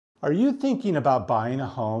Are you thinking about buying a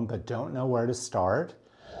home but don't know where to start?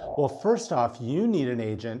 Well, first off, you need an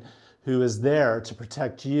agent who is there to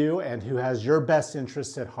protect you and who has your best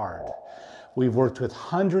interest at heart. We've worked with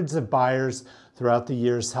hundreds of buyers throughout the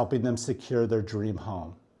years, helping them secure their dream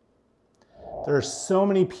home. There are so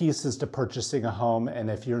many pieces to purchasing a home,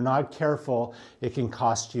 and if you're not careful, it can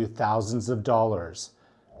cost you thousands of dollars.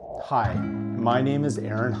 Hi, my name is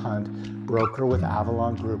Aaron Hunt, broker with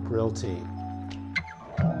Avalon Group Realty.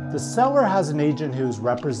 The seller has an agent who's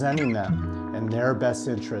representing them in their best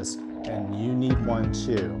interest, and you need one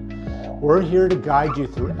too. We're here to guide you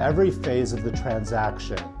through every phase of the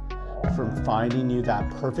transaction, from finding you that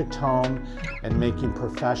perfect home and making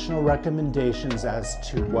professional recommendations as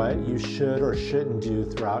to what you should or shouldn't do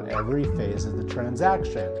throughout every phase of the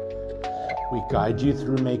transaction. We guide you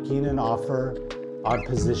through making an offer, on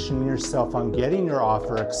positioning yourself on getting your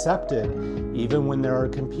offer accepted, even when there are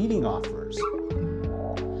competing offers.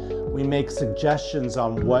 We make suggestions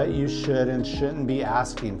on what you should and shouldn't be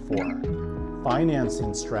asking for,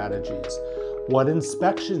 financing strategies, what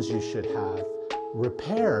inspections you should have,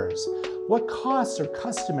 repairs, what costs are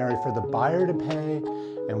customary for the buyer to pay,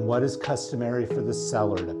 and what is customary for the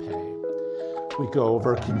seller to pay. We go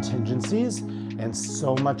over contingencies and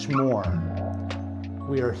so much more.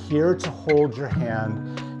 We are here to hold your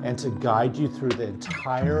hand and to guide you through the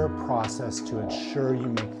entire process to ensure you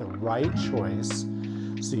make the right choice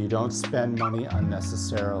so you don't spend money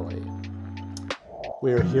unnecessarily.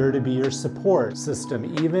 We are here to be your support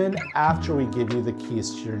system even after we give you the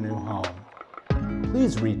keys to your new home.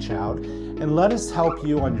 Please reach out and let us help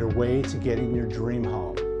you on your way to getting your dream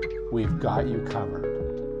home. We've got you covered.